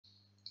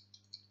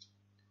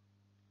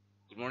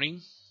Good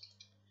morning.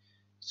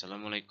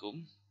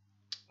 Assalamualaikum.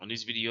 On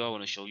this video, I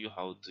want to show you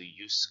how to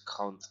use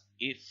count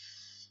if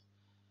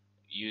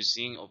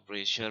using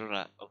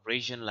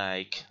operation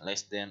like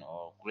less than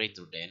or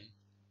greater than.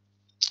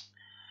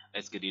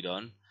 Let's get it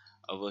on.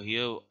 Over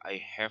here, I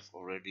have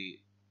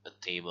already a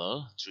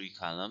table, 3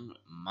 column,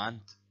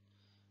 month,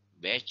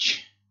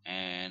 batch,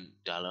 and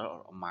dollar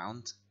or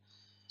amount.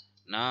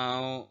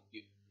 Now,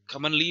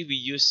 commonly we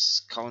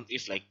use count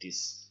if like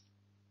this.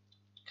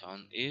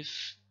 Count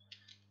if,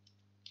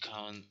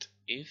 count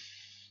if.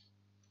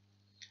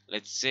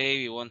 Let's say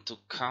we want to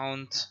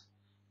count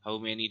how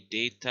many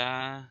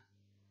data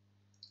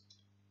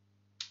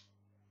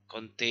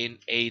contain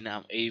a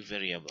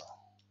variable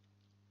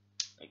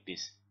like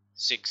this.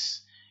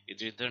 6.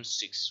 It returns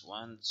 6.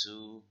 1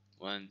 2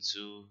 1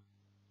 2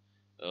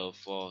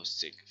 4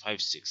 6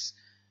 5 6.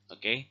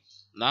 Okay,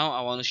 now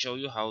I want to show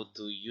you how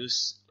to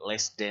use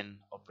less than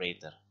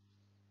operator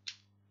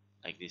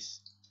like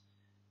this.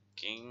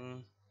 Okay,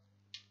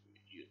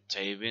 you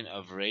type in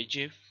average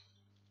if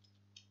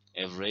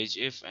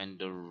and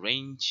the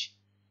range,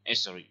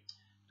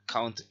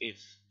 count if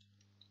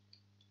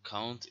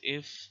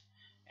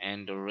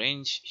and the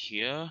range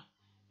here,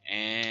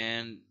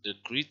 and the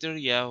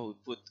criteria we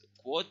put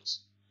quotes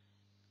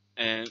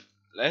and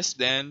less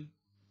than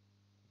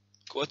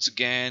quotes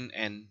again,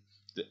 and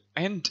the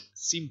end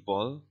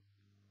symbol.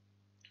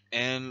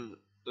 And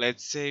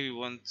let's say we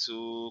want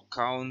to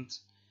count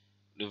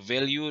the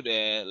value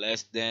that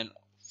less than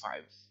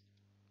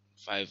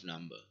 5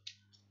 number,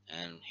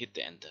 and hit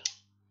the enter.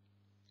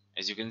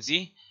 As you can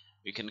see,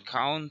 we can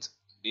count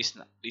this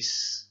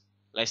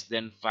less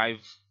than 5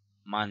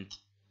 month.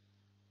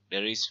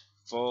 There is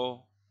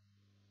 4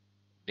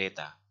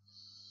 data.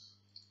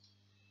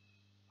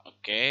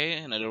 Okay,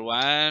 another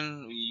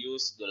one, we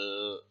use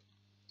the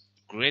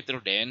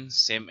greater than,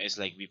 same as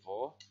like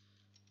before.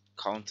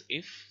 Count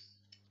if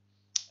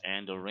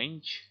and the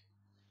range,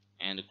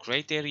 and the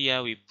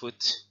criteria we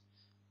put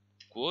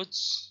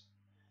quotes,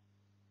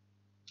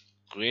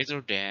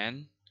 greater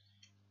than,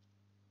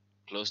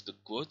 close the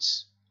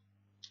quotes,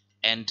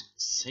 and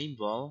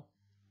symbol,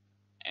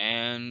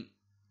 and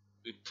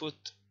we put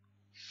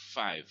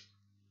 5.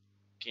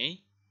 Okay,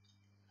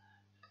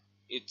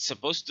 it's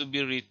supposed to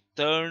be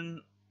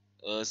return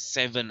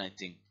 7, I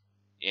think.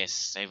 Yes,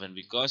 7,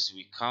 because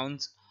we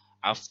count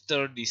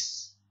after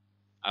this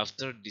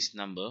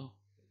number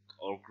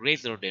or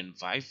greater than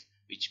 5,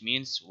 which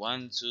means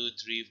 1 2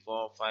 3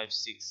 4 5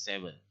 6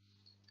 7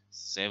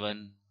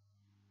 7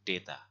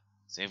 data,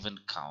 7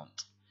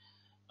 count.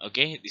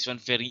 Okay, this one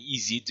very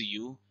easy to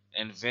you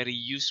and very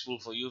useful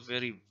for you,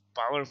 very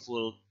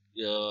powerful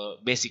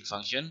basic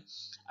function.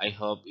 I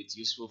hope it's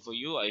useful for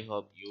you. I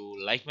hope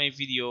you like my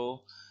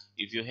video.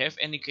 If you have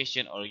any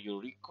question or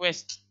you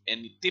request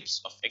any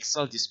tips of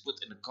Excel, just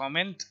put in the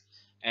comment,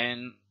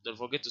 and don't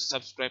forget to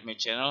subscribe my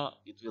channel.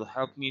 It will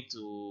help me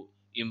to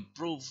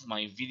improve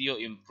my video,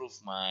 improve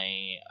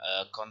my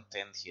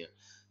content here.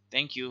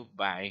 Thank you.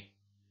 Bye.